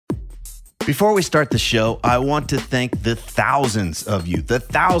Before we start the show, I want to thank the thousands of you,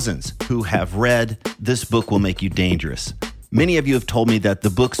 who have read This Book Will Make You Dangerous. Many of you have told me that the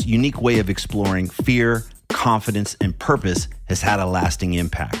book's unique way of exploring fear, confidence, and purpose has had a lasting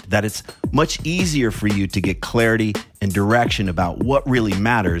impact, that it's much easier for you to get clarity and direction about what really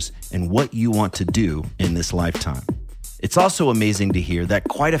matters and what you want to do in this lifetime. It's also amazing to hear that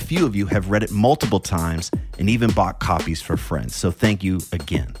quite a few of you have read it multiple times and even bought copies for friends, so thank you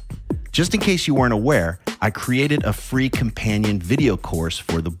again. Just in case you weren't aware, I created a free companion video course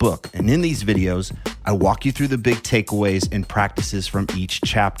for the book. And in these videos, I walk you through the big takeaways and practices from each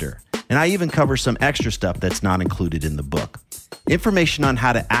chapter. And I even cover some extra stuff that's not included in the book. Information on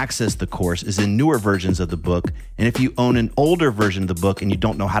how to access the course is in newer versions of the book. And if you own an older version of the book and you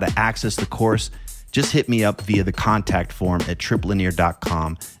don't know how to access the course, just hit me up via the contact form at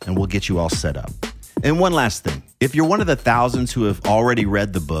triplinear.com and we'll get you all set up. And one last thing, if you're one of the thousands who have already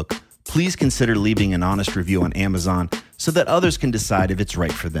read the book, please consider leaving an honest review on Amazon so that others can decide if it's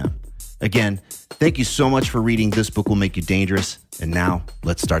right for them. Again, thank you so much for reading This Book Will Make You Dangerous. And now,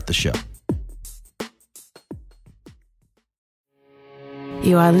 let's start the show.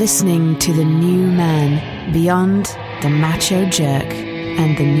 You are listening to the new man beyond the macho jerk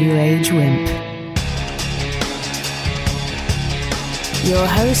and the new age wimp. Your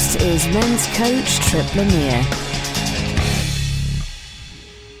host is men's coach Trip Lanier.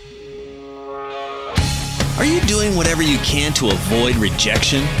 Are you doing whatever you can to avoid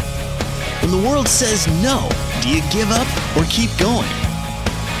rejection? When the world says no, do you give up or keep going?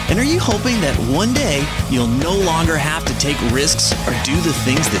 And are you hoping that one day you'll no longer have to take risks or do the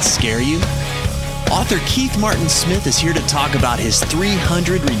things that scare you? Author Keith Martin Smith is here to talk about his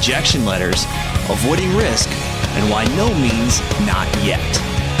 300 rejection letters, avoiding risk, and why no means not yet.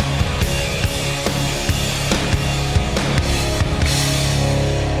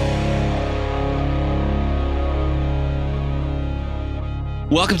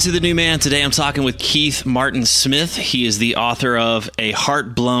 Welcome to The New Man. Today I'm talking with Keith Martin Smith. He is the author of A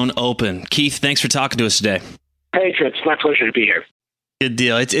Heart Blown Open. Keith, thanks for talking to us today. Hey, Trip. It's my pleasure to be here. Good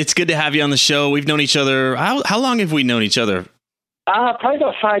deal. It's good to have you on the show. We've known each other. How long have we known each other? Probably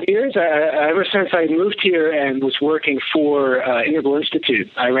about 5 years. Ever since I moved here and was working for Integral Institute,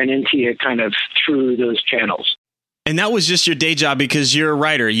 I ran into you kind of through those channels. And that was just your day job because you're a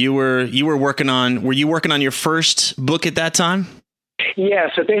writer. Were you working on your first book at that time? Yeah,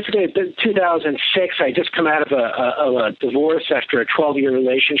 so basically in 2006, I just come out of a divorce after a 12-year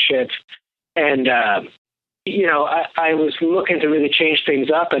relationship. And, I was looking to really change things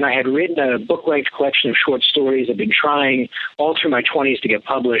up, and I had written a book-length collection of short stories. I'd been trying all through my 20s to get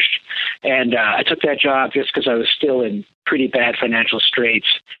published. And I took that job just because I was still in pretty bad financial straits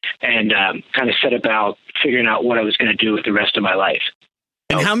and kind of set about figuring out what I was going to do with the rest of my life.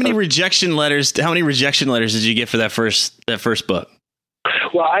 And how many rejection letters did you get for that first book?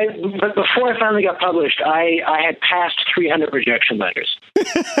 Well, but before I finally got published, I had passed 300 rejection letters.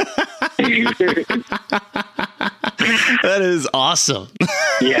 That is awesome.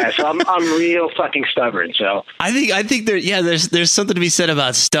 Yeah, so I'm real fucking stubborn. So I think there's something to be said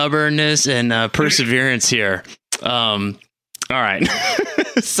about stubbornness and perseverance here. All right.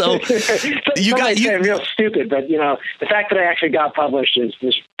 So you real stupid, but the fact that I actually got published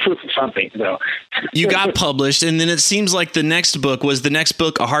is proof of something. So you got published, and then it seems like the next book,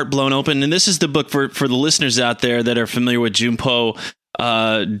 A Heart Blown Open, and this is the book for the listeners out there that are familiar with Junpo,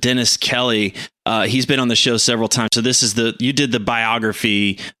 Denis Kelly. He's been on the show several times. So you did the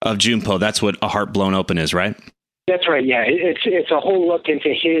biography of Junpo. That's what A Heart Blown Open is, right? That's right. Yeah, it's a whole look into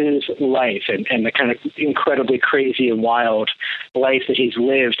his life and the kind of incredibly crazy and wild life that he's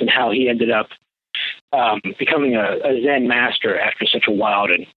lived and how he ended up becoming a Zen master after such a wild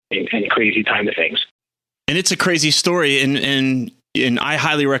and crazy time of things. And it's a crazy story, and I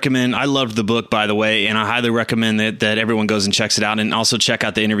highly recommend. I loved the book, by the way, and I highly recommend that everyone goes and checks it out, and also check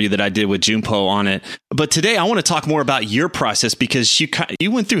out the interview that I did with Junpo on it. But today, I want to talk more about your process because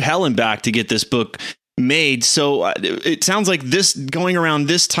you went through hell and back to get this book made. So it sounds like this going around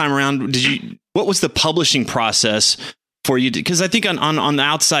this time around. What was the publishing process for you? Because I think on the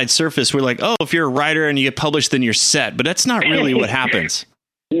outside surface, we're like, oh, if you're a writer and you get published, then you're set. But that's not really what happens.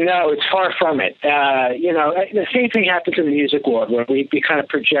 No, it's far from it. The same thing happens in the music world where we kind of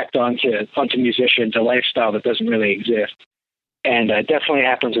project onto musicians a lifestyle that doesn't really exist. And it definitely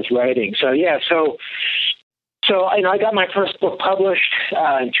happens with writing. So, yeah, so I got my first book published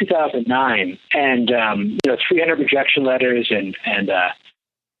in 2009 and 300 rejection letters and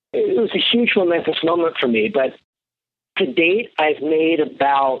it was a huge momentous moment for me. But to date, I've made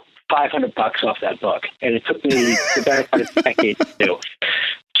about $500 off that book, and it took me the better part of a decade to do.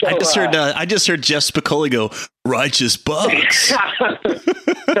 So, I just heard Jeff Spicoli go, righteous bucks. so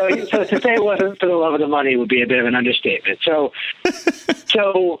to say it wasn't for the love of the money would be a bit of an understatement. So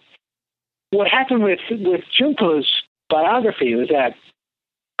what happened with Junpo's biography was that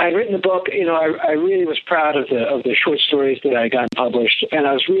I'd written the book. I really was proud of the short stories that I got published, and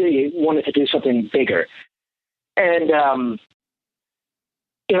I was really wanted to do something bigger. And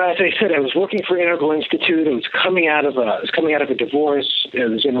as I said, I was working for Integral Institute. I was coming out of a divorce. I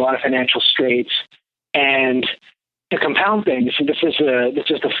was in a lot of financial straits, and to compound things, this is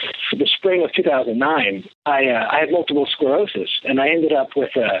the spring of 2009. I had multiple sclerosis, and I ended up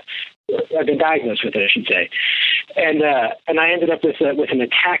with I've been diagnosed with it, I should say, and I ended up with an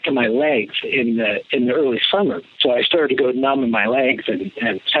attack in my legs in the early summer. So I started to go numb in my legs and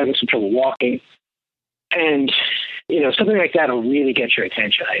having some trouble walking, and something like that will really get your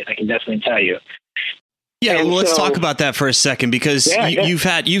attention. I can definitely tell you. Yeah, well, let's talk about that for a second, because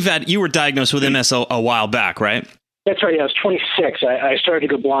you were diagnosed with MS a while back, right? That's right. I was 26. I started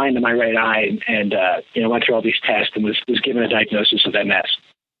to go blind in my right eye, and went through all these tests and was given a diagnosis of MS.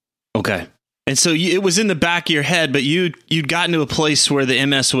 Okay. And so it was in the back of your head, but you'd gotten to a place where the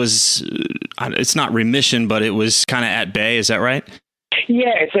MS was, it's not remission, but it was kind of at bay. Is that right?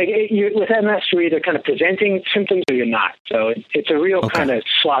 Yeah, it's like with MS, you're either kind of presenting symptoms or you're not. So it's a real kind of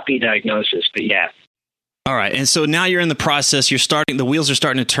sloppy diagnosis, but yeah. All right. And so now you're in the process, the wheels are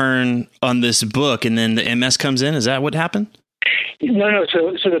starting to turn on this book, and then the MS comes in. Is that what happened? No.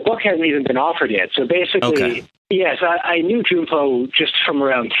 So the book hasn't even been offered yet. So basically, yes, I knew Junpo just from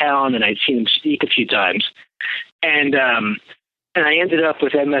around town, and I'd seen him speak a few times. And I ended up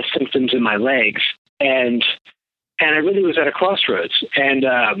with MS symptoms in my legs, and I really was at a crossroads. And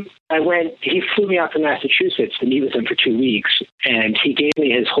he flew me out to Massachusetts to meet with him for 2 weeks, and he gave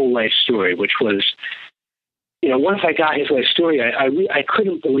me his whole life story, which was, once I got his life story, I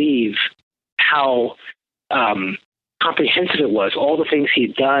couldn't believe how comprehensive it was, all the things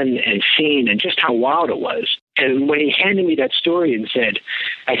he'd done and seen, and just how wild it was. And when he handed me that story and said,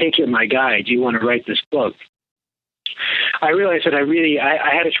 I think you're my guy, do you want to write this book? I realized that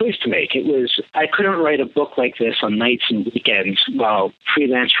I had a choice to make. I couldn't write a book like this on nights and weekends while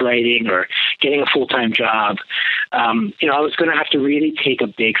freelance writing or getting a full-time job. I was going to have to really take a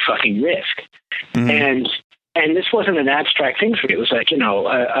big fucking risk. Mm-hmm. And this wasn't an abstract thing for me. It was like,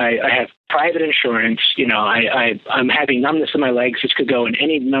 I have private insurance. I'm having numbness in my legs. This could go in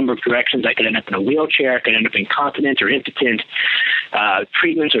any number of directions. I could end up in a wheelchair. I could end up incontinent or impotent.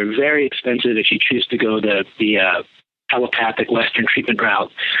 Treatments are very expensive if you choose to go the allopathic Western treatment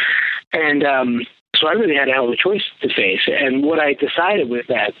route. And so I really had a hell of a choice to face. And what I decided with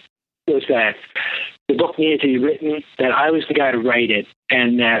that was that the book needed to be written, that I was the guy to write it,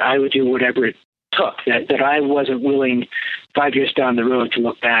 and that I would do whatever it took, that I wasn't willing 5 years down the road to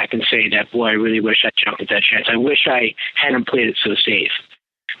look back and say that, boy, I really wish I jumped at that chance. I wish I hadn't played it so safe.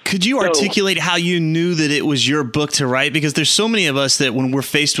 Could you articulate how you knew that it was your book to write? Because there's so many of us that when we're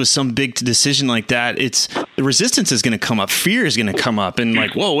faced with some big decision like that, the resistance is going to come up. Fear is going to come up, and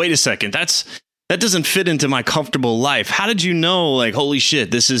like, whoa, wait a second. That doesn't fit into my comfortable life. How did you know, like, holy shit,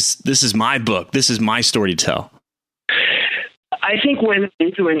 this is my book. This is my story to tell? I think when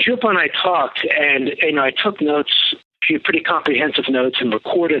Junpo and I talked, and I took notes, a few pretty comprehensive notes, and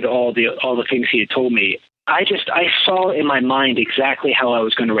recorded all the things he had told me. I saw in my mind exactly how I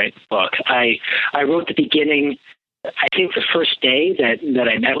was going to write the book. I wrote the beginning. I think the first day that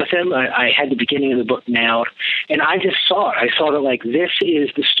I met with him, I had the beginning of the book nailed, and I just saw it. I saw that, like, this is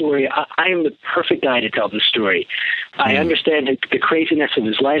the story. I am the perfect guy to tell this story. I understand the craziness of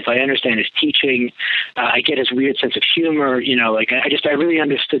his life. I understand his teaching. I get his weird sense of humor. I really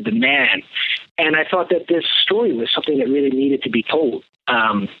understood the man, and I thought that this story was something that really needed to be told.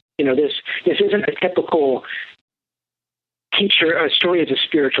 This isn't a typical teacher, a story of a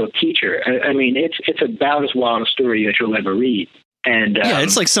spiritual teacher. I mean, it's about as wild a story as you'll ever read. And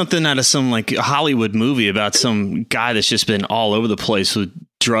it's like something out of some like Hollywood movie about some guy that's just been all over the place with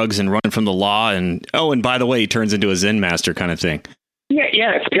drugs and running from the law, and by the way, he turns into a Zen master kind of thing.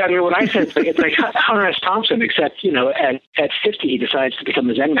 Yeah. What I said, it's like Hunter S. Thompson, except at 50 he decides to become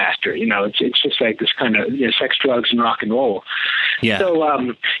a Zen master. It's just like this kind of sex, drugs, and rock and roll. Yeah. So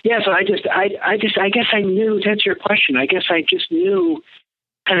So I guess I knew, to answer your question, I guess I just knew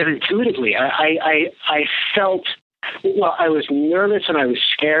kind of intuitively. I felt, well, I was nervous and I was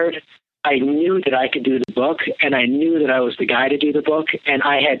scared. I knew that I could do the book, and I knew that I was the guy to do the book, and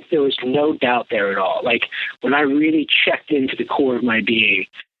there was no doubt there at all. Like, when I really checked into the core of my being,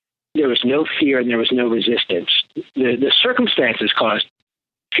 there was no fear and there was no resistance. The circumstances caused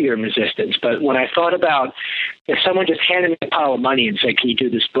fear and resistance. But when I thought about if someone just handed me a pile of money and said, "Can you do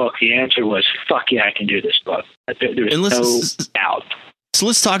this book?" the answer was, "Fuck yeah, I can do this book." There's no doubt. So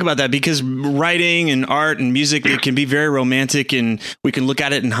let's talk about that, because writing and art and music, it can be very romantic and we can look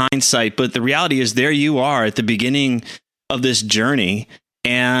at it in hindsight. But the reality is, there you are at the beginning of this journey,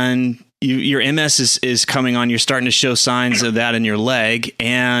 and your MS is coming on. You're starting to show signs of that in your leg.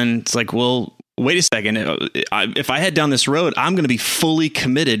 And it's like, well, wait a second. If I head down this road, I'm going to be fully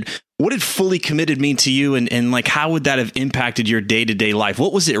committed. What did fully committed mean to you? And like, how would that have impacted your day-to-day life?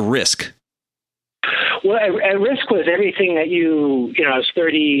 What was at risk? Well, at risk was everything that I was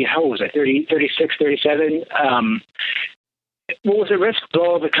 30, how old was I? 36, 37. What was at risk was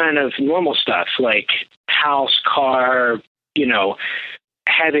all the kind of normal stuff like house, car,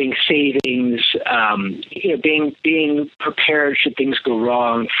 having savings, being prepared should things go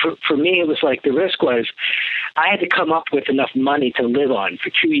wrong. For me, it was like the risk was I had to come up with enough money to live on for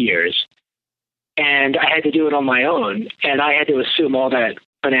 2 years, and I had to do it on my own, and I had to assume all that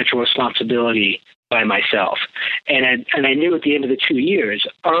financial responsibility by myself. And I knew at the end of the 2 years,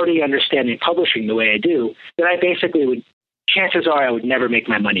 already understanding publishing the way I do, that I basically chances are I would never make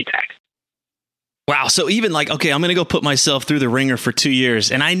my money back. Wow. So even like, okay, I'm going to go put myself through the ringer for 2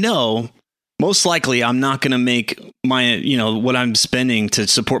 years. And I know most likely I'm not going to make my, what I'm spending to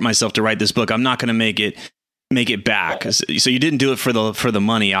support myself to write this book. I'm not going to make it back. So you didn't do it for the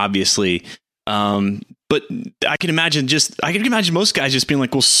money, obviously. But I can imagine most guys just being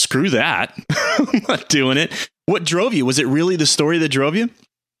like, well, screw that. I'm not doing it. What drove you? Was it really the story that drove you?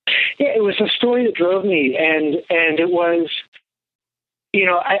 Yeah, it was the story that drove me. And it was,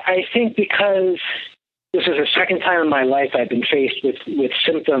 I think because this is the second time in my life I've been faced with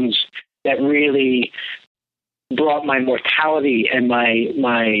symptoms that really brought my mortality and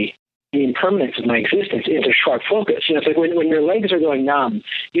the impermanence of my existence into sharp focus. It's like when your legs are going numb,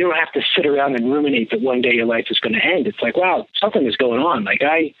 you don't have to sit around and ruminate that one day your life is going to end. It's like, wow, something is going on. Like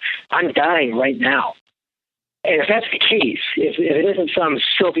I'm dying right now. And if that's the case, if it isn't some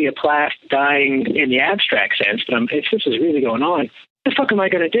Sylvia Plath dying in the abstract sense, but if this is really going on, what the fuck am I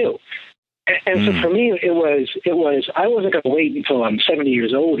going to do? And so for me, it was I wasn't going to wait until I'm 70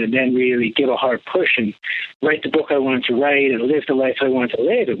 years old and then really give a hard push and write the book I wanted to write and live the life I wanted to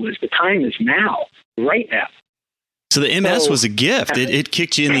live. It was the time is now, right now. So the MS was a gift. It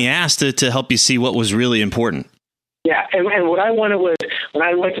kicked you in the ass to help you see what was really important. Yeah, and what I wanted was, when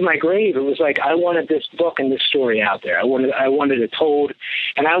I went to my grave, it was like I wanted this book and this story out there. I wanted it told,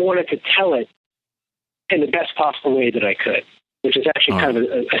 and I wanted to tell it in the best possible way that I could, which is actually kind of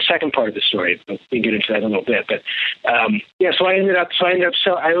a second part of the story. We can get into that in a little bit, but so I ended up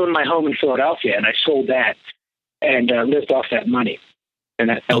I owned my home in Philadelphia, and I sold that and lived off that money, and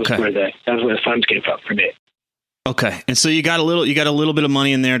that was where the funds came from for me. Okay. And so you got a little bit of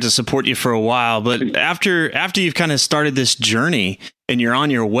money in there to support you for a while, but after you've kind of started this journey and you're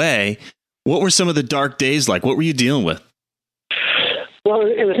on your way, what were some of the dark days like? What were you dealing with? Well,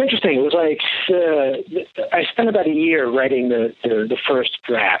 it was interesting. It was like I spent about a year writing the first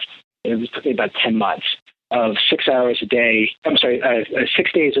draft. It was took me about 10 months of 6 hours a day. I'm sorry,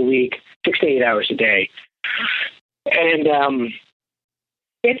 6 days a week, 6 to 8 hours a day. And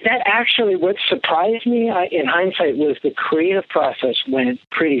that actually, what surprised me in hindsight was the creative process went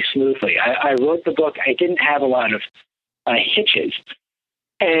pretty smoothly. I wrote the book. I didn't have a lot of hitches.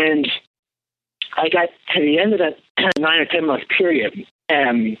 And I got to the end of that 9 or 10 month period.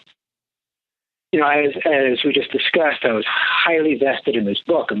 And, as we just discussed, I was highly vested in this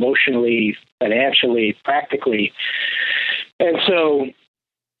book, emotionally, financially, practically. And so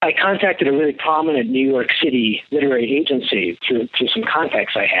I contacted a really prominent New York City literary agency through some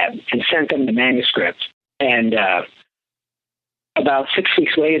contacts I had and sent them the manuscript. And about 6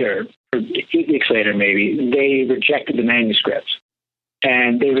 weeks later, or 8 weeks later maybe, they rejected the manuscript.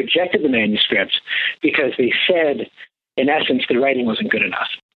 And they rejected the manuscript because they said, in essence, the writing wasn't good enough.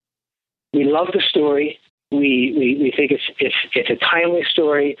 We love the story. We think it's a timely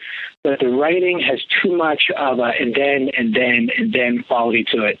story, but the writing has too much of a and then quality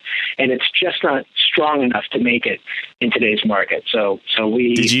to it, and it's just not strong enough to make it in today's market. So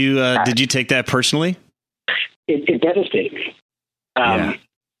we did you take that personally? It devastated me.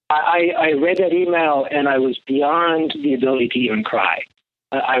 I read that email and I was beyond the ability to even cry.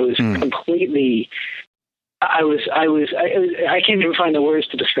 I was completely. I can't even find the words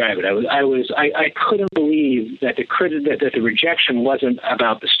to describe it. I couldn't believe that the rejection wasn't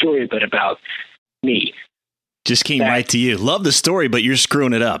about the story, but about me. Just came right to you. Love the story, but you're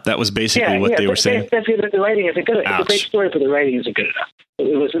screwing it up. That was basically what they were saying. That's the writing isn't good. It's a great story, but the writing isn't good enough.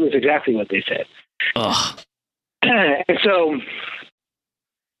 It was exactly what they said. Ugh. And so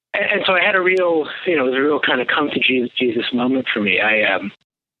And so I had a real, it was a real kind of come to Jesus moment for me. I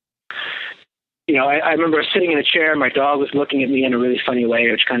remember sitting in a chair. My dog was looking at me in a really funny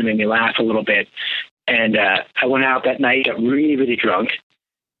way, which kind of made me laugh a little bit. And I went out that night, got really, really drunk,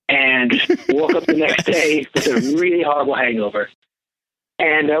 and woke up the next day with a really horrible hangover.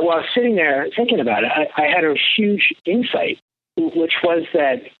 And while I was sitting there thinking about it, I had a huge insight, which was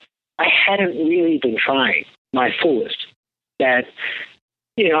that I hadn't really been trying my fullest. That,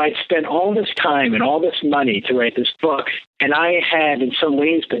 I'd spent all this time and all this money to write this book, and I had in some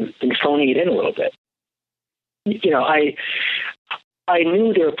ways been phoning it in a little bit. I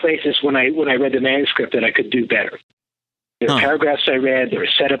knew there were places when I read the manuscript that I could do better. There were paragraphs I read, there were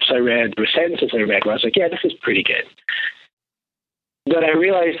setups I read, there were sentences I read where I was like, yeah, this is pretty good. But I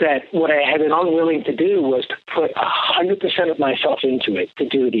realized that what I had been unwilling to do was to put 100% of myself into it, to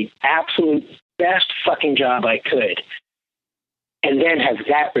do the absolute best fucking job I could, and then have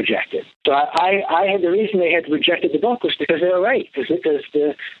that rejected. So I had the reason they had rejected the book was because they were right, because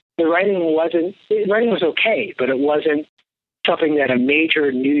the writing was okay, but it wasn't something that a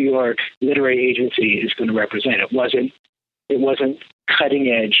major New York literary agency is going to represent. It wasn't cutting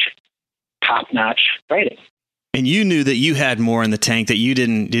edge, top notch writing. And you knew that you had more in the tank, that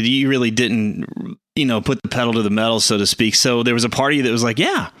you really didn't, put the pedal to the metal, so to speak. So there was a part of you that was like,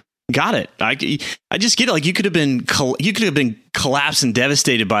 yeah, got it. I just get it. Like you could have been collapsed and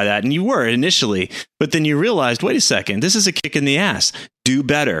devastated by that. And you were initially, but then you realized, wait a second, this is a kick in the ass. Do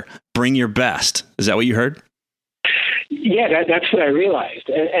better. Bring your best. Is that what you heard? Yeah, that's what I realized.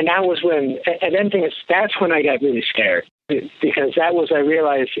 And that was when, and then that's when I got really scared, because I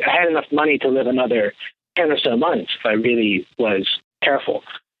realized I had enough money to live another 10 or so months if I really was careful.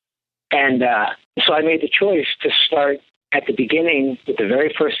 And so I made the choice to start at the beginning with the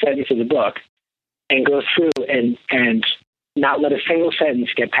very first sentence of the book and go through and not let a single sentence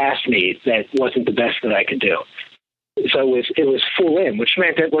get past me that wasn't the best that I could do. So it was full in, which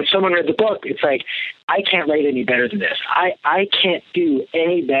meant that when someone read the book, it's like, I can't write any better than this. I can't do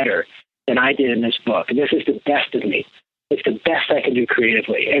any better than I did in this book. And this is the best of me. It's the best I can do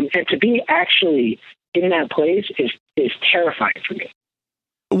creatively. And to be actually in that place is terrifying for me.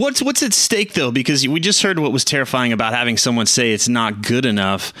 What's at stake, though? Because we just heard what was terrifying about having someone say it's not good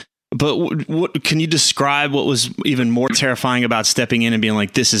enough. But what can you describe what was even more terrifying about stepping in and being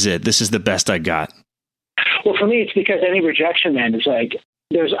like, this is it. This is the best I got? Well, for me, it's because any rejection then is like,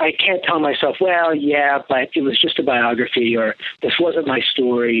 I can't tell myself, well, yeah, but it was just a biography, or this wasn't my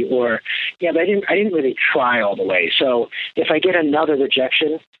story, or yeah, but I didn't really try all the way. So if I get another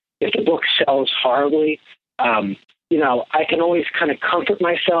rejection, if the book sells horribly, I can always kind of comfort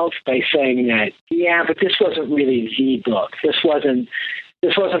myself by saying that, yeah, but this wasn't really the book. This wasn't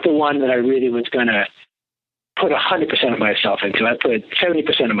the one that I really was going to put 100% of myself into. I put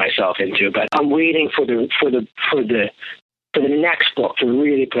 70% of myself into, but I'm waiting for the next book to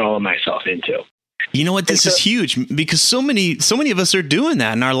really put all of myself into. You know what? This is huge, because so many of us are doing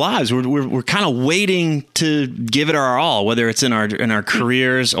that in our lives. We're kind of waiting to give it our all, whether it's in our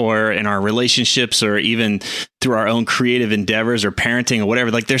careers or in our relationships, or even through our own creative endeavors or parenting or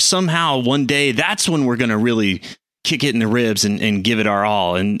whatever. Like there's somehow one day that's when we're going to really kick it in the ribs and give it our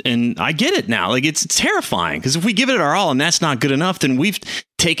all. And I get it now. Like it's terrifying, because if we give it our all and that's not good enough, then we've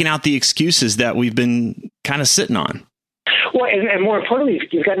taken out the excuses that we've been kind of sitting on. Well, and more importantly,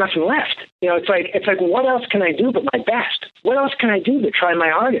 you've got nothing left. It's like, what else can I do but my best? What else can I do but try my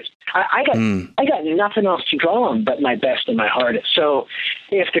hardest? I got nothing else to draw on but my best and my hardest. So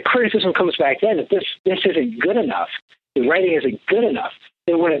if the criticism comes back then, if this isn't good enough, the writing isn't good enough,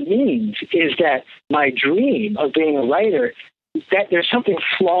 then what it means is that my dream of being a writer, that there's something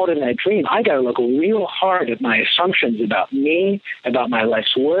flawed in that dream. I got to look real hard at my assumptions about me, about my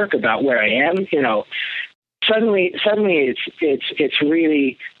life's work, about where I am. Suddenly it's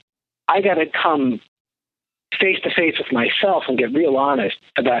really, I got to come face to face with myself and get real honest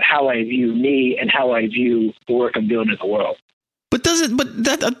about how I view me and how I view the work I'm doing in the world. But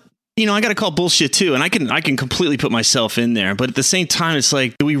I got to call bullshit too. And I can completely put myself in there. But at the same time, it's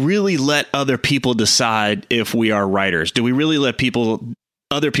like, do we really let other people decide if we are writers? Do we really let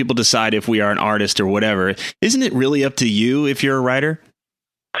other people decide if we are an artist or whatever? Isn't it really up to you if you're a writer?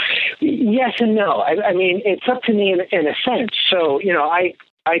 Yes and no. I mean, it's up to me in a sense. So,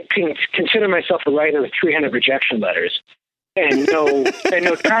 I can consider myself a writer with 300 rejection letters and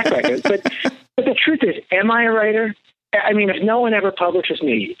no track record. But the truth is, am I a writer? I mean, if no one ever publishes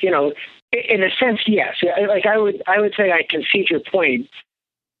me, in a sense, yes. Like I would say I concede your point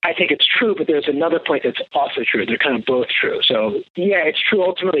I think it's true, but there's another point that's also true. They're kind of both true. So yeah, it's true.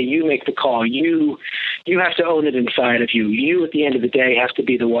 Ultimately, you make the call. You have to own it inside of you. You, at the end of the day, have to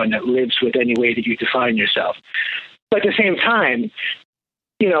be the one that lives with any way that you define yourself. But at the same time,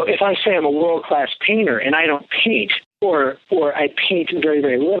 if I say I'm a world-class painter and I don't paint, or I paint very,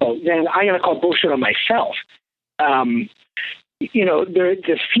 very little, then I'm going to call bullshit on myself. The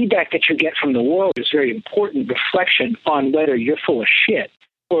feedback that you get from the world is very important reflection on whether you're full of shit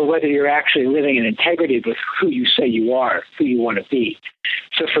or whether you're actually living in integrity with who you say you are, who you want to be.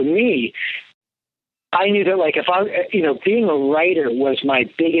 So for me, I knew that, like, if being a writer was my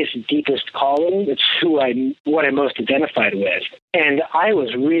biggest, deepest calling. It's what I most identified with. And I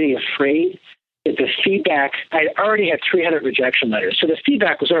was really afraid that the feedback, I already had 300 rejection letters. So the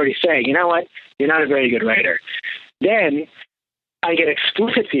feedback was already saying, you know what, you're not a very good writer. Then I get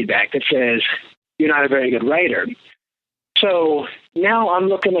explicit feedback that says, you're not a very good writer. So now I'm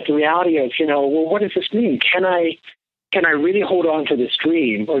looking at the reality of, well, what does this mean? Can I really hold on to this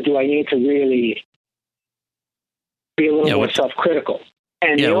dream, or do I need to really be a little more self-critical?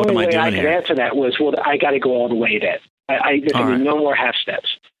 And the only way I could answer that was, well, I got to go all the way then. No more half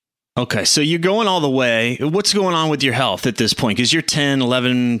steps. Okay, so you're going all the way. What's going on with your health at this point? Because you're 10,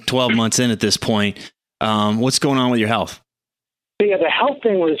 11, 12 months in at this point. What's going on with your health? Yeah, the health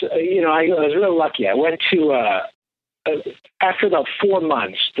thing was, I was really lucky. I went to, after about 4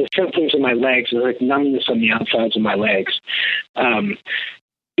 months, the symptoms in my legs, like numbness on the outsides of my legs,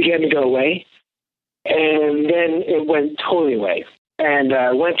 began to go away. And then it went totally away. And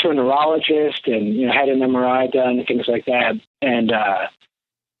I went to a neurologist and had an MRI done and things like that. And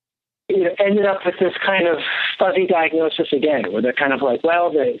ended up with this kind of fuzzy diagnosis again, where they're kind of like,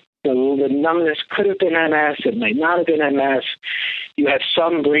 well, the numbness could have been MS, it might not have been MS. You have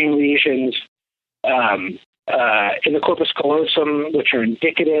some brain lesions in the corpus callosum, which are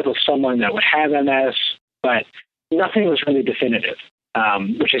indicative of someone that would have MS, but nothing was really definitive,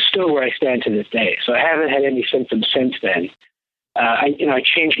 which is still where I stand to this day. So I haven't had any symptoms since then. I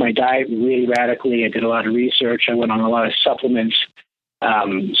changed my diet really radically. I did a lot of research. I went on a lot of supplements.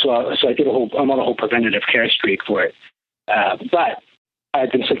 So I did I'm on a whole preventative care streak for it. But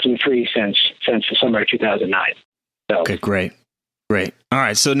I've been symptom-free since the summer of 2009. So. Okay, great. All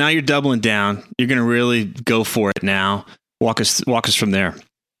right, so now you're doubling down. You're going to really go for it now. Walk us from there.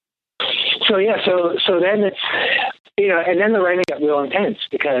 So then it's, and then the writing got real intense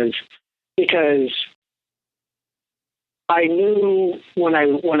because I knew when I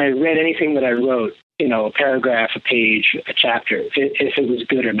read anything that I wrote, a paragraph, a page, a chapter, if it was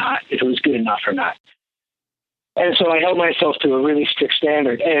good or not, if it was good enough or not. And so I held myself to a really strict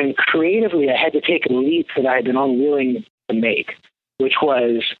standard. And creatively, I had to take a leap that I had been unwilling to make, which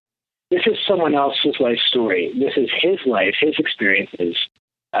was, this is someone else's life story. This is his life, his experiences,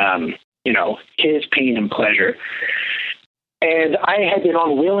 his pain and pleasure. And I had been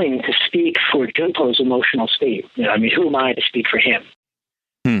unwilling to speak for Junpo's emotional state. Who am I to speak for him?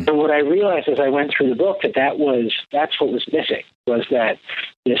 And what I realized as I went through the book that's what was missing, was that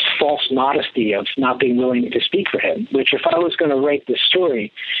this false modesty of not being willing to speak for him, which if I was going to write this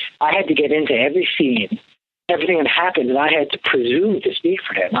story, I had to get into every scene, everything that happened, and I had to presume to speak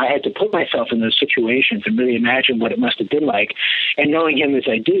for him. I had to put myself in those situations and really imagine what it must have been like. And knowing him as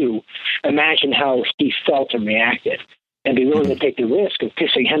I do, imagine how he felt and reacted, and be willing to take the risk of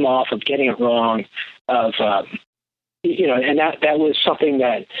pissing him off, of getting it wrong, of... and that was something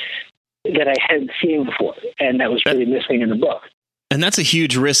that I hadn't seen before, and that was really missing in the book. And that's a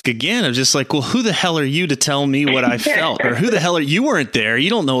huge risk again of just like, well, who the hell are you to tell me what I felt? Or who the hell are you? Weren't there. You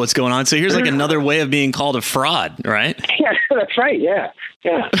don't know what's going on. So here's like another way of being called a fraud, right? Yeah, that's right. Yeah.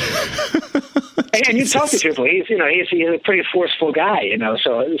 And you talk to Junpo. He's a pretty forceful guy,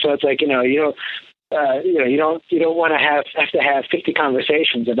 so it's like, you don't want to have to have 50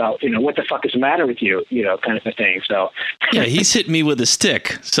 conversations about, what the fuck is the matter with you, kind of a thing. So yeah, he's hit me with a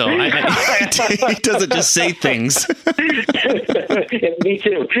stick. So he doesn't just say things. Me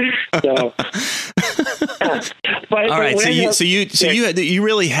too. So, but all right. You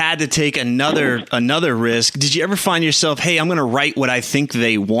really had to take another risk. Did you ever find yourself, hey, I'm going to write what I think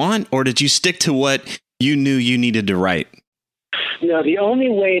they want, or did you stick to what you knew you needed to write? No, the only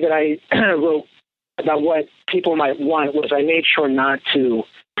way that I wrote about what people might want was I made sure not to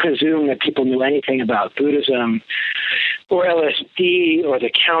presume that people knew anything about Buddhism or LSD or the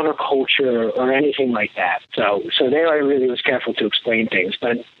counterculture or anything like that. So there I really was careful to explain things,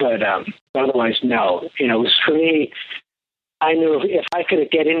 but otherwise, no. It was, for me, I knew if I could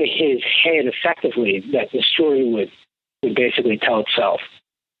get into his head effectively, that the story would basically tell itself.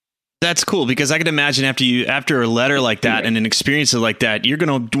 That's cool, because I could imagine after a letter like that and an experience like that, you're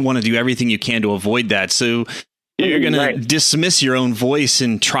going to want to do everything you can to avoid that. So you're going to dismiss your own voice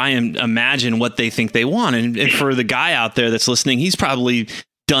and try and imagine what they think they want. And for the guy out there that's listening, he's probably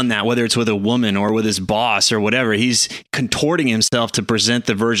done that, whether it's with a woman or with his boss or whatever. He's contorting himself to present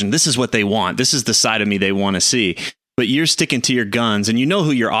the version. This is what they want. This is the side of me they want to see. But you're sticking to your guns, and you know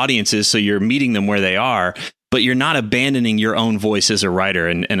who your audience is, so you're meeting them where they are, but you're not abandoning your own voice as a writer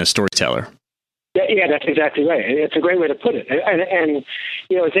and a storyteller. Yeah, that's exactly right. It's a great way to put it. And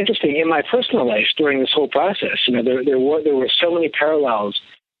it's interesting. In my personal life during this whole process, there were so many parallels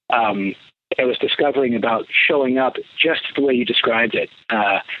I was discovering about showing up just the way you described it.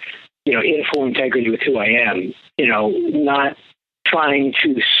 In full integrity with who I am. Not trying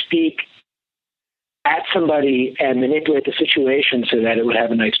to speak at somebody and manipulate the situation so that it would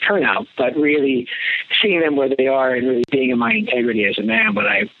have a nice turnout, but really seeing them where they are and really being in my integrity as a man when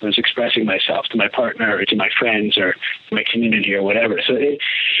I was expressing myself to my partner or to my friends or to my community or whatever. So it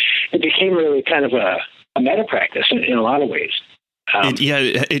became really kind of a meta practice in a lot of ways.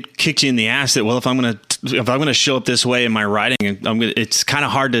 It kicked you in the ass that, well, if I'm gonna show up this way in my writing, it's kind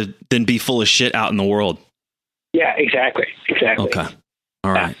of hard to then be full of shit out in the world. Yeah, exactly. Okay.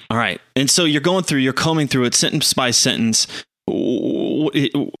 All right. And so you're combing through it sentence by sentence. So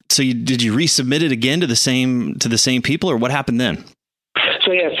did you resubmit it again to the same people, or what happened then?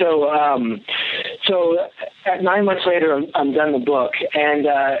 So 9 months later, I'm done the book, and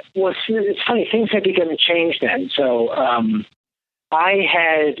it's funny, things had begun to change then. So I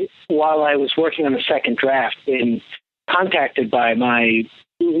had, while I was working on the second draft, been contacted by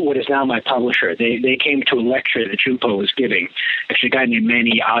what is now my publisher. They came to a lecture that Junpo was giving, actually a guy named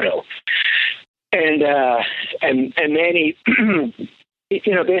Manny Otto. And Manny,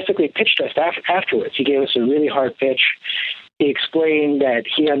 basically pitched us afterwards. He gave us a really hard pitch. He explained that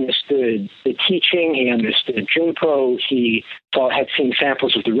he understood the teaching, he understood Junpo, he had seen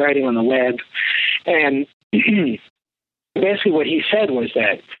samples of the writing on the web. And basically what he said was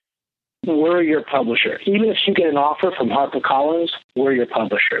that we're your publisher. Even if you get an offer from HarperCollins, we're your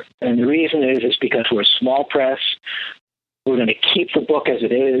publisher. And the reason is because we're a small press. We're going to keep the book as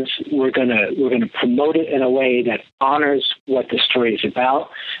it is. We're going to promote it in a way that honors what the story is about,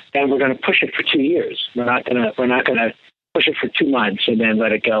 and we're going to push it for 2 years. We're not going to push it for 2 months and then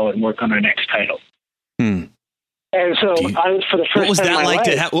let it go and work on our next title. And so I was, for the first time in my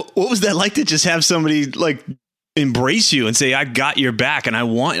life, what was that like to just have somebody like embrace you and say, I got your back and I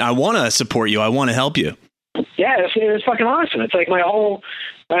want to support you. I want to help you. Yeah, it was fucking awesome. It's like my whole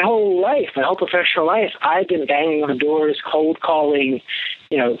life, my whole professional life, I've been banging on doors, cold calling,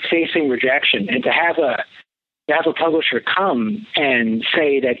 facing rejection. And to have a publisher come and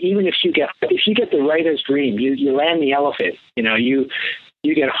say that even if you get the writer's dream, you land the elephant,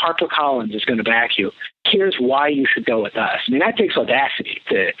 you get HarperCollins is going to back you. Here's why you should go with us. I mean, that takes audacity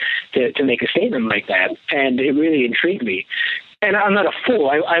to make a statement like that, and it really intrigued me. And I'm not a fool.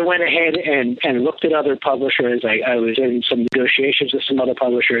 I went ahead and looked at other publishers. I was in some negotiations with some other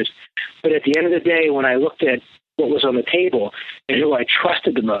publishers. But at the end of the day, when I looked at what was on the table and who I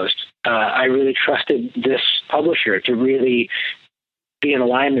trusted the most, I really trusted this publisher to really be in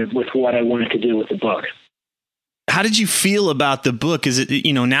alignment with what I wanted to do with the book. How did you feel about the book? Is it,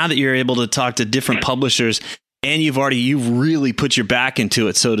 now that you're able to talk to different publishers and you've really put your back into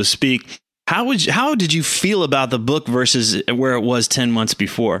it, so to speak, how did you feel about the book versus where it was 10 months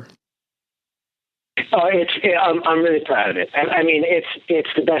before? I'm really proud of it. I mean, it's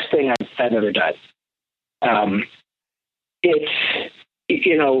the best thing I've ever done.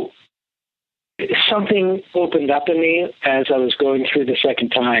 Something opened up in me as I was going through the second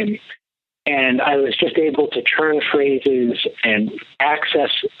time, and I was just able to turn phrases and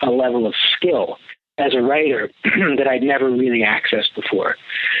access a level of skill as a writer that I'd never really accessed before.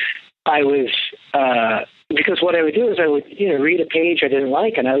 I was, because what I would do is I would, read a page I didn't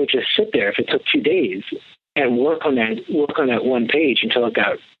like, and I would just sit there if it took 2 days and work on that one page until it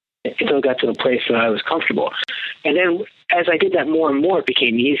got to the place that I was comfortable. And then as I did that more and more, it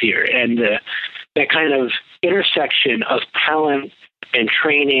became easier. And that kind of intersection of talent and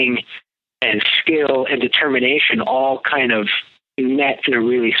training and skill and determination all kind of met in a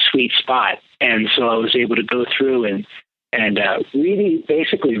really sweet spot. And so I was able to go through and really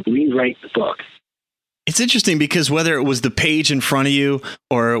basically rewrite the book. It's interesting because whether it was the page in front of you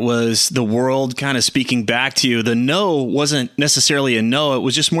or it was the world kind of speaking back to you, the no wasn't necessarily a no. It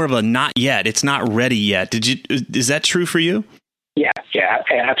was just more of a not yet. It's not ready yet. Is that true for you? Yeah,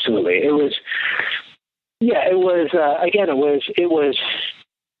 absolutely.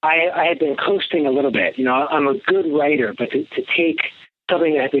 I had been coasting a little bit. I'm a good writer, but to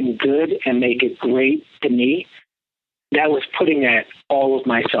something that had been good and make it great to me, that was putting all of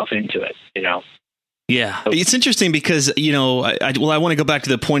myself into it, Yeah, it's interesting because, I want to go back to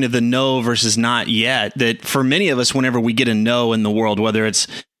the point of the no versus not yet, that for many of us, whenever we get a no in the world, whether it's,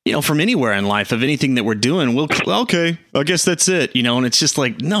 from anywhere in life of anything that we're doing, okay, I guess that's it, and it's just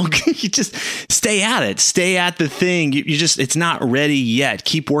like, no, you just stay at it, stay at the thing. It's not ready yet.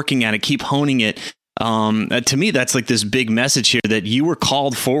 Keep working at it, keep honing it. To me, that's like this big message here that you were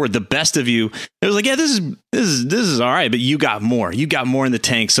called forward. The best of you. It was like, yeah, this is all right, but you got more. You got more in the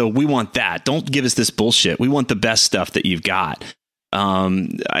tank. So we want that. Don't give us this bullshit. We want the best stuff that you've got.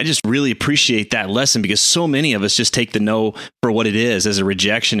 I just really appreciate that lesson because so many of us just take the no for what it is as a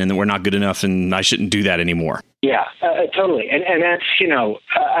rejection and that we're not good enough and I shouldn't do that anymore. Yeah, totally. And that's,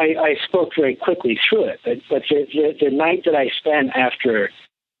 I spoke very quickly through it. But the night that I spent after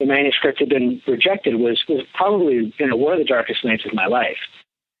the manuscript had been rejected was probably one of the darkest nights of my life.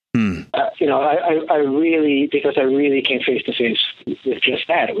 I really came face to face with just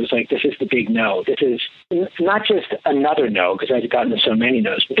that. It was like, this is the big no. This is not just another no, because I'd gotten so many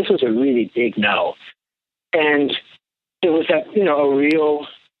no's, but this was a really big no. And it was that, a real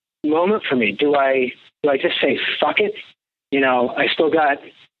moment for me. Do I just say, fuck it? I still got,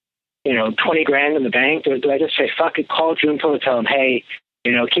 20 grand in the bank. Do I just say, fuck it, call Junpo and tell him, hey,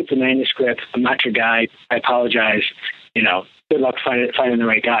 keep the manuscript. I'm not your guy. I apologize. Good luck finding the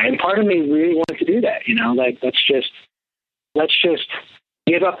right guy. And part of me really wanted to do that. Let's just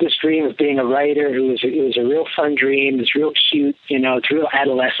give up this dream of being a writer. It was a real fun dream. It's real cute. It's real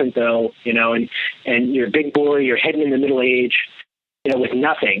adolescent though. And you're a big boy. You're heading into middle age. With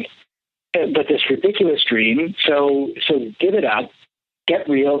nothing. But this ridiculous dream. So give it up. Get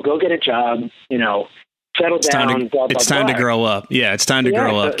real. Go get a job. Settle down. It's time to grow up. Yeah, it's time to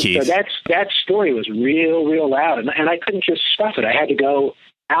grow up, Keith. So that story was real loud, and I couldn't just stuff it. I had to go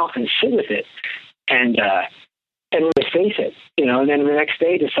out and sit with it, and really face it. And then the next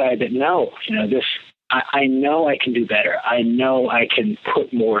day decide that no, this. I know I can do better. I know I can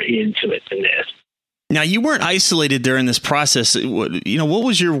put more into it than this. Now, you weren't isolated during this process. What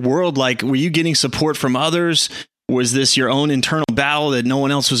was your world like? Were you getting support from others? Was this your own internal battle that no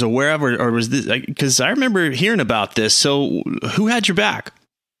one else was aware of? Or was this, because I remember hearing about this. So who had your back?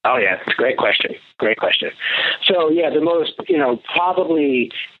 Oh, yeah. It's a great question. Great question. So, yeah, the most,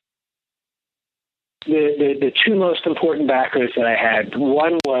 probably the two most important backers that I had,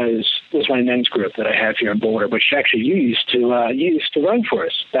 one was my men's group that I have here in Boulder, which actually you used to run for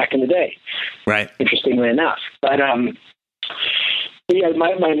us back in the day. Right. Interestingly enough. But, yeah,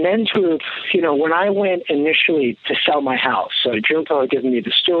 my men's group, when I went initially to sell my house, so Junpo had given me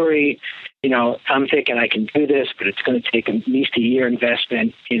the story, I'm thinking I can do this, but it's going to take at least a year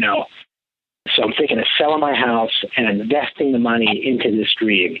investment, So I'm thinking of selling my house and investing the money into this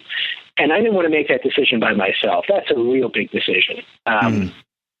dream. And I didn't want to make that decision by myself. That's a real big decision.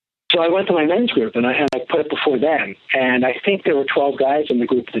 So I went to my men's group and I put it before them. And I think there were 12 guys in the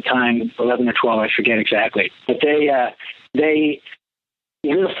group at the time, 11 or 12, I forget exactly. But they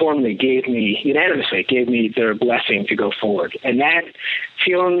uniformly unanimously gave me their blessing to go forward. And that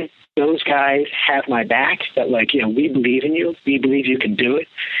feeling those guys have my back, that we believe in you, we believe you can do it,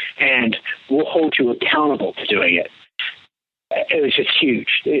 and we'll hold you accountable to doing it. It was just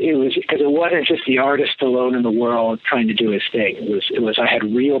huge. It was because it wasn't just the artist alone in the world trying to do his thing. It was I had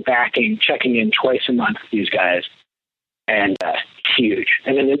real backing, checking in twice a month with these guys, and huge.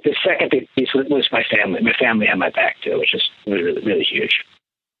 And then the second big piece was my family. My family had my back too, which is really, really huge.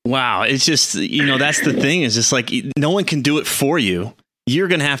 Wow. It's just, that's the thing, is just like, no one can do it for you. You're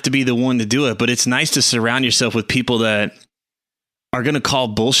going to have to be the one to do it. But it's nice to surround yourself with people that are going to call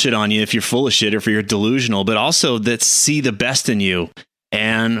bullshit on you if you're full of shit or if you're delusional, but also that see the best in you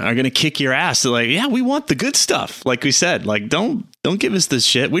and are going to kick your ass. They're like, yeah, we want the good stuff. Like we said, like, don't give us this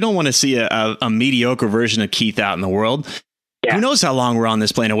shit. We don't want to see a mediocre version of Keith out in the world. Yeah. Who knows how long we're on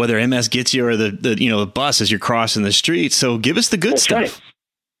this planet, whether MS gets you or the bus as you're crossing the street. So give us the good stuff.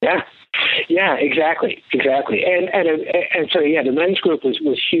 Right. Yeah, exactly. And so, yeah, the men's group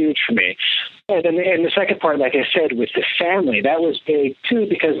was huge for me. And the second part, like I said, with the family, that was big too,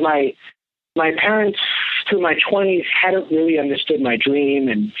 because my parents through my 20s hadn't really understood my dream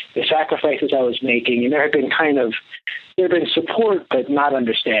and the sacrifices I was making. And there had been support, but not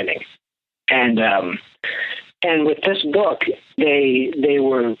understanding. And with this book, they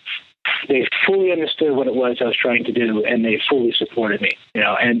fully understood what it was I was trying to do, and they fully supported me,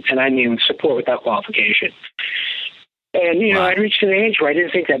 and I mean support without qualification. And, wow. I'd reached an age where I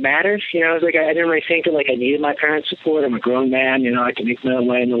didn't think that mattered. I was like, I didn't really think that, I needed my parents' support. I'm a grown man, I can make my own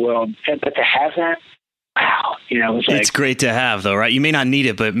way in the world. But to have that, wow, you know, it's great to have though, right? You may not need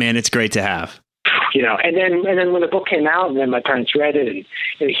it, but man, it's great to have. You know, and then when the book came out, and then my parents read it,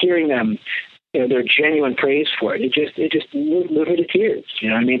 and hearing them, you know, their genuine praise for it, it just moved me to tears. You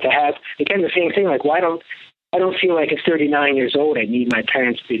know what I mean? To have, again, the same thing, like, I don't feel like at 39 years old I need my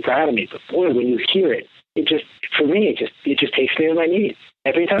parents to be proud of me. But boy, when you hear it, for me, it just takes me on my knees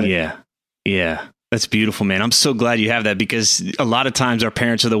every time. Yeah. That's beautiful, man. I'm so glad you have that, because a lot of times our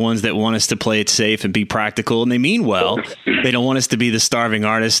parents are the ones that want us to play it safe and be practical, and they mean well. They don't want us to be the starving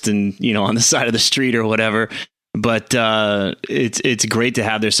artist and, you know, on the side of the street or whatever. But it's great to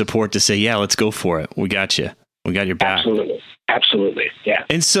have their support to say, yeah, let's go for it. We got you. We got your back. Absolutely. Yeah.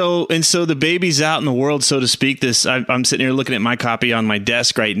 And so the baby's out in the world, so to speak. I'm sitting here looking at my copy on my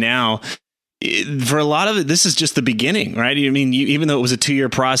desk right now. For a lot of it, this is just the beginning, right? I mean, even though it was a 2-year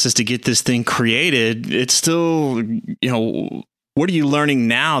process to get this thing created, it's still, you know, what are you learning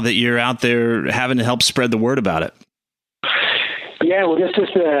now that you're out there having to help spread the word about it? Yeah, well, this is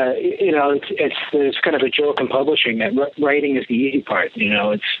you know, it's kind of a joke in publishing that writing is the easy part. You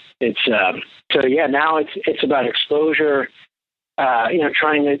know, so yeah, now it's about exposure. You know,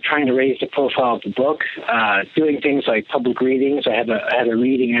 trying to raise the profile of the book, doing things like public readings. I had a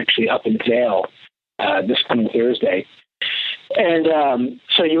reading actually up in Vail this coming Thursday, and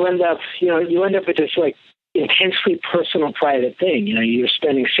so you end up with this like intensely personal, private thing. You know, you're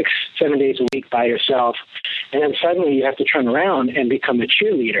spending 6-7 days a week by yourself, and then suddenly you have to turn around and become a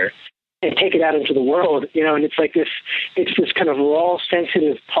cheerleader and take it out into the world. You know, and it's like this kind of raw,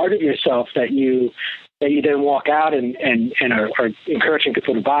 sensitive part of yourself that you then walk out and are encouraging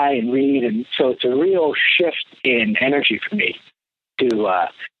people to buy and read. And so it's a real shift in energy for me to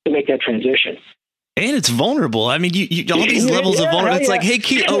make that transition. And it's vulnerable. I mean, you all these levels of vulnerability. It's like, hey,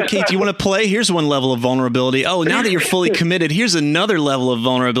 Keith, do you want to play? Here's one level of vulnerability. Oh, now that you're fully committed, here's another level of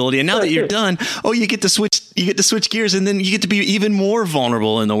vulnerability. And now that you're done, you get to switch gears, and then you get to be even more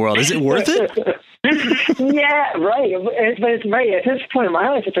vulnerable in the world. Is it worth it? Yeah, right. But it's right. At this point in my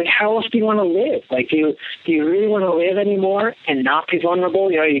life, it's like, how else do you want to live? Like, do you really want to live anymore and not be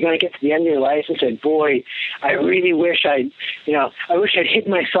vulnerable? You know, you're going to get to the end of your life and say, boy, I really wish I'd hid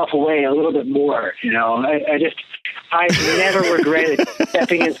myself away a little bit more. You know, I've never regretted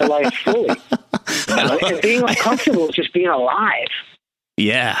stepping into life fully. You know? And being uncomfortable is just being alive.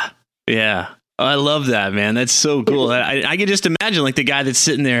 Yeah. I love that, man. That's so cool. I can just imagine like the guy that's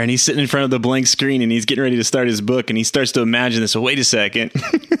sitting there and he's sitting in front of the blank screen and he's getting ready to start his book and he starts to imagine this. So wait a second,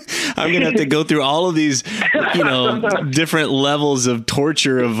 I'm going to have to go through all of these, you know, different levels of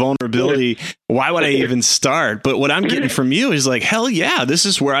torture, of vulnerability. Why would I even start? But what I'm getting from you is like, hell yeah, this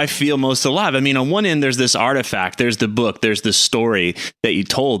is where I feel most alive. I mean, on one end, there's this artifact, there's the book, there's the story that you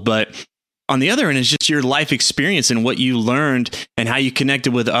told, but on the other end is just your life experience and what you learned and how you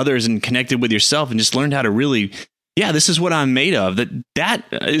connected with others and connected with yourself and just learned how to really, this is what I'm made of.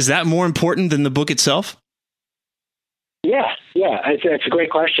 Is that more important than the book itself? Yeah, it's a great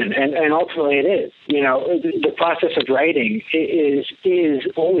question, and ultimately it is. You know, the process of writing is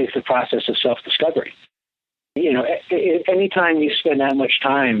always the process of self-discovery. You know, anytime you spend that much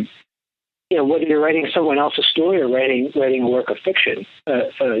time, you know, whether you're writing someone else's story or writing a work of fiction,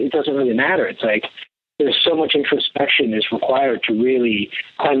 it doesn't really matter. It's like there's so much introspection is required to really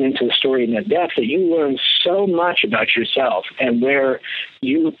climb into the story in that depth that you learn so much about yourself and where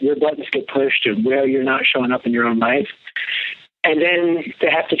your buttons get pushed and where you're not showing up in your own life. And then to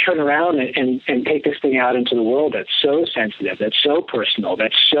have to turn around and take this thing out into the world that's so sensitive, that's so personal,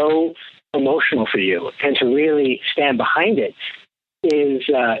 that's so emotional for you, and to really stand behind it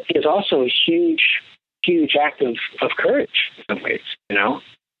is also a huge act of courage in some ways, you know?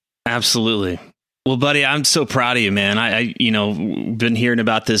 Absolutely. Well, buddy, I'm so proud of you, man. I been hearing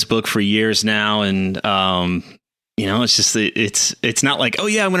about this book for years now. And, it's just, it's not like, oh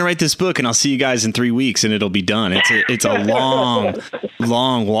yeah, I'm going to write this book and I'll see you guys in 3 weeks and it'll be done. It's a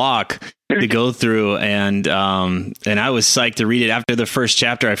long walk to go through. And I was psyched to read it. After the first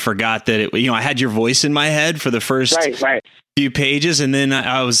chapter, I forgot that I had your voice in my head for the first few pages, and then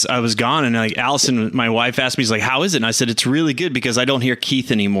I was gone. And like Allison, my wife, asked me, she's like, "How is it?" And I said, "It's really good because I don't hear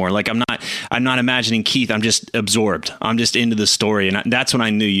Keith anymore. Like I'm not imagining Keith. I'm just absorbed. I'm just into the story." And that's when I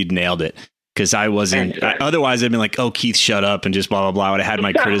knew you'd nailed it, because I wasn't. Otherwise, I'd been like, "Oh, Keith, shut up," and just blah blah blah. I would have had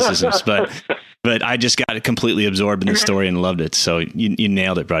my criticisms, but I just got completely absorbed in the story and loved it. So you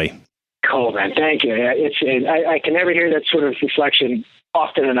nailed it, buddy. Cool, man. Thank you. I can never hear that sort of reflection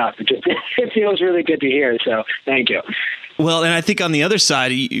often enough. It feels really good to hear. So thank you. Well, and I think on the other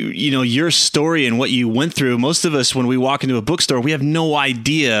side, your story and what you went through, most of us, when we walk into a bookstore, we have no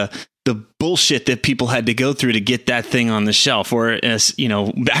idea the bullshit that people had to go through to get that thing on the shelf. Or as you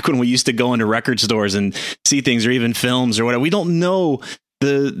know, back when we used to go into record stores and see things, or even films or whatever, we don't know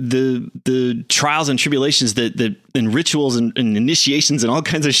the trials and tribulations that and rituals and initiations and all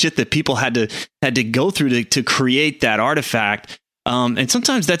kinds of shit that people had to go through to create that artifact. And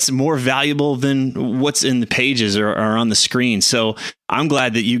sometimes that's more valuable than what's in the pages or on the screen. So I'm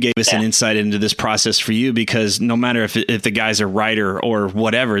glad that you gave us an insight into this process for you, because no matter if the guy's a writer or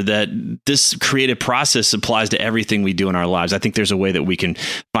whatever, that this creative process applies to everything we do in our lives. I think there's a way that we can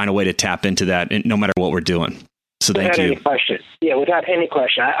find a way to tap into that, no matter what we're doing. So thank you. Without any question. Yeah, without any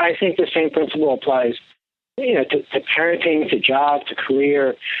question. I think the same principle applies, to parenting, to job, to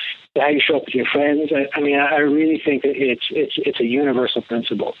career, to how you show up with your friends. I mean, I really think that it's a universal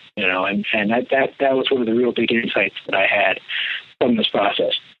principle, and that was one of the real big insights that I had from this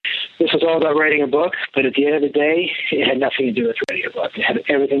process. This was all about writing a book, but at the end of the day, it had nothing to do with writing a book. It had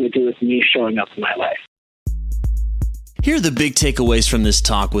everything to do with me showing up in my life. Here are the big takeaways from this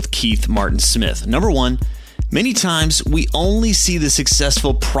talk with Keith Martin Smith. Number one, many times we only see the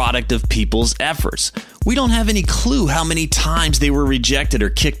successful product of people's efforts. We don't have any clue how many times they were rejected or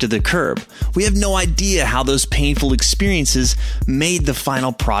kicked to the curb. We have no idea how those painful experiences made the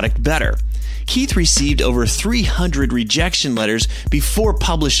final product better. Keith received over 300 rejection letters before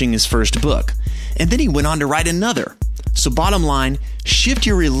publishing his first book, and then he went on to write another. So bottom line, shift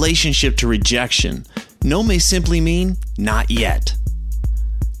your relationship to rejection. No may simply mean not yet.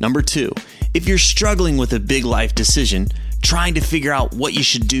 Number two, if you're struggling with a big life decision, trying to figure out what you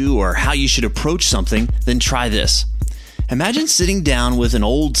should do or how you should approach something, then try this. Imagine sitting down with an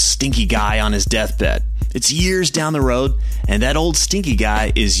old stinky guy on his deathbed. It's years down the road, and that old stinky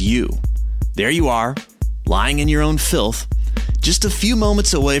guy is you. There you are, lying in your own filth, just a few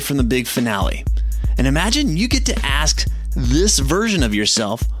moments away from the big finale. And imagine you get to ask this version of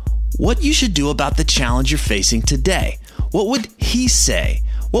yourself what you should do about the challenge you're facing today. What would he say?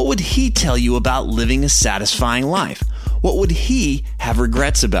 What would he tell you about living a satisfying life? What would he have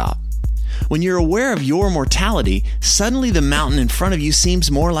regrets about? When you're aware of your mortality, suddenly the mountain in front of you seems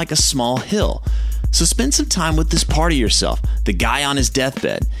more like a small hill. So spend some time with this part of yourself, the guy on his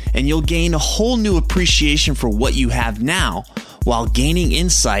deathbed, and you'll gain a whole new appreciation for what you have now, while gaining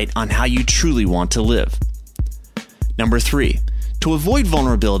insight on how you truly want to live. Number three, to avoid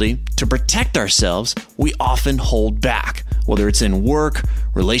vulnerability, to protect ourselves, we often hold back, whether it's in work,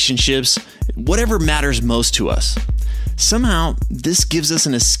 relationships, whatever matters most to us. Somehow, this gives us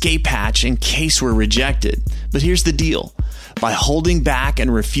an escape hatch in case we're rejected. But here's the deal. By holding back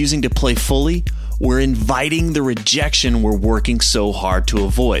and refusing to play fully, we're inviting the rejection we're working so hard to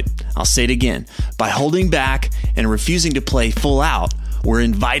avoid. I'll say it again. By holding back and refusing to play full out, we're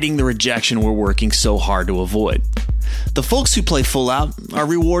inviting the rejection we're working so hard to avoid. The folks who play full out are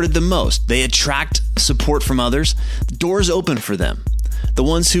rewarded the most. They attract support from others. Doors open for them. The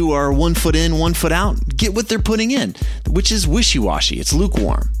ones who are 1 foot in, 1 foot out, get what they're putting in, which is wishy-washy. It's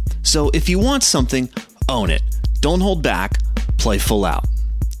lukewarm. So if you want something, own it. Don't hold back. Play full out.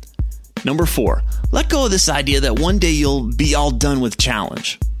 Number four, let go of this idea that one day you'll be all done with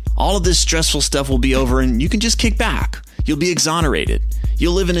challenge. All of this stressful stuff will be over and you can just kick back. You'll be exonerated.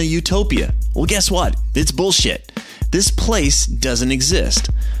 You'll live in a utopia. Well, guess what? It's bullshit. This place doesn't exist.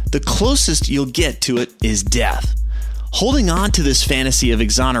 The closest you'll get to it is death. Holding on to this fantasy of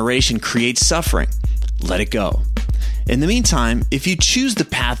exoneration creates suffering. Let it go. In the meantime, if you choose the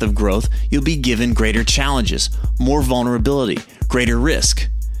path of growth, you'll be given greater challenges, more vulnerability, greater risk.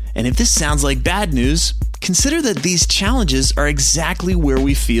 And if this sounds like bad news, consider that these challenges are exactly where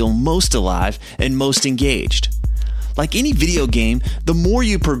we feel most alive and most engaged. Like any video game, the more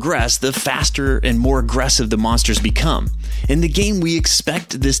you progress, the faster and more aggressive the monsters become. In the game, we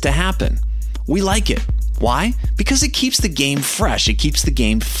expect this to happen. We like it. Why? Because it keeps the game fresh. It keeps the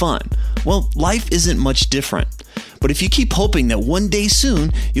game fun. Well, life isn't much different. But if you keep hoping that one day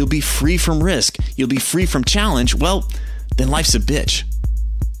soon you'll be free from risk, you'll be free from challenge, well, then life's a bitch.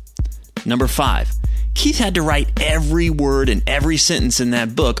 Number five, Keith had to write every word and every sentence in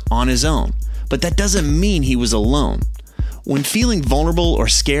that book on his own. But that doesn't mean he was alone. When feeling vulnerable or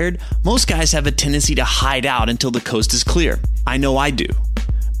scared, most guys have a tendency to hide out until the coast is clear. I know I do.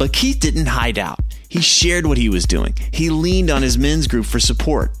 But Keith didn't hide out. He shared what he was doing. He leaned on his men's group for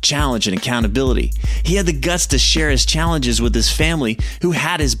support, challenge, and accountability. He had the guts to share his challenges with his family, who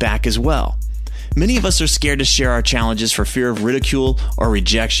had his back as well. Many of us are scared to share our challenges for fear of ridicule or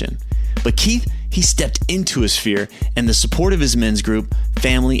rejection. But Keith, he stepped into his fear, and the support of his men's group,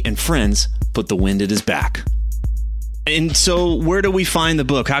 family, and friends put the wind at his back. And so where do we find the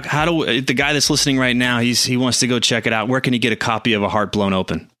book? How do the guy that's listening right now, he wants to go check it out. Where can he get a copy of A Heart Blown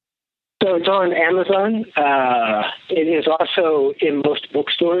Open? So it's on Amazon. It is also in most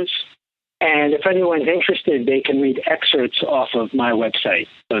bookstores. And if anyone's interested, they can read excerpts off of my website.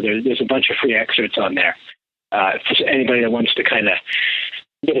 So there's a bunch of free excerpts on there for anybody that wants to kind of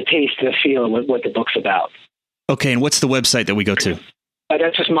get a taste of the feel of what the book's about. Okay, and what's the website that we go to?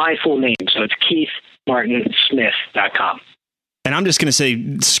 That's just my full name. So it's KeithMartinSmith.com. And I'm just going to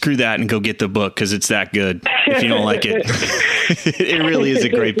say, screw that and go get the book because it's that good if you don't like it. It really is a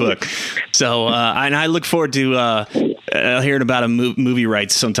great book. So, and I look forward to hearing about a movie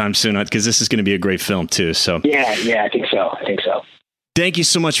rights sometime soon because this is going to be a great film too. So Yeah, I think so. Thank you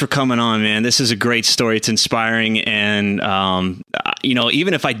so much for coming on, man. This is a great story. It's inspiring. And,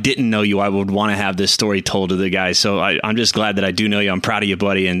 even if I didn't know you, I would want to have this story told to the guys. So I'm just glad that I do know you. I'm proud of you,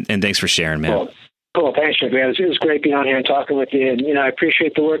 buddy. And thanks for sharing, man. Cool. Thanks, Rick. It was great being on here and talking with you. And, I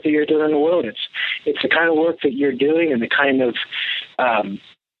appreciate the work that you're doing in the world. It's the kind of work that you're doing and the kind of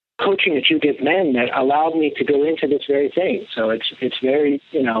coaching that you give men that allowed me to go into this very thing. So it's very,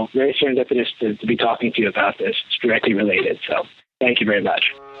 very serendipitous to be talking to you about this. It's directly related. So thank you very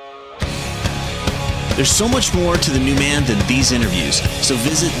much. There's so much more to The New Man than these interviews. So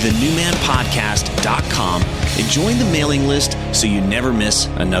visit thenewmanpodcast.com and join the mailing list so you never miss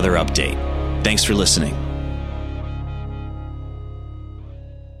another update. Thanks for listening.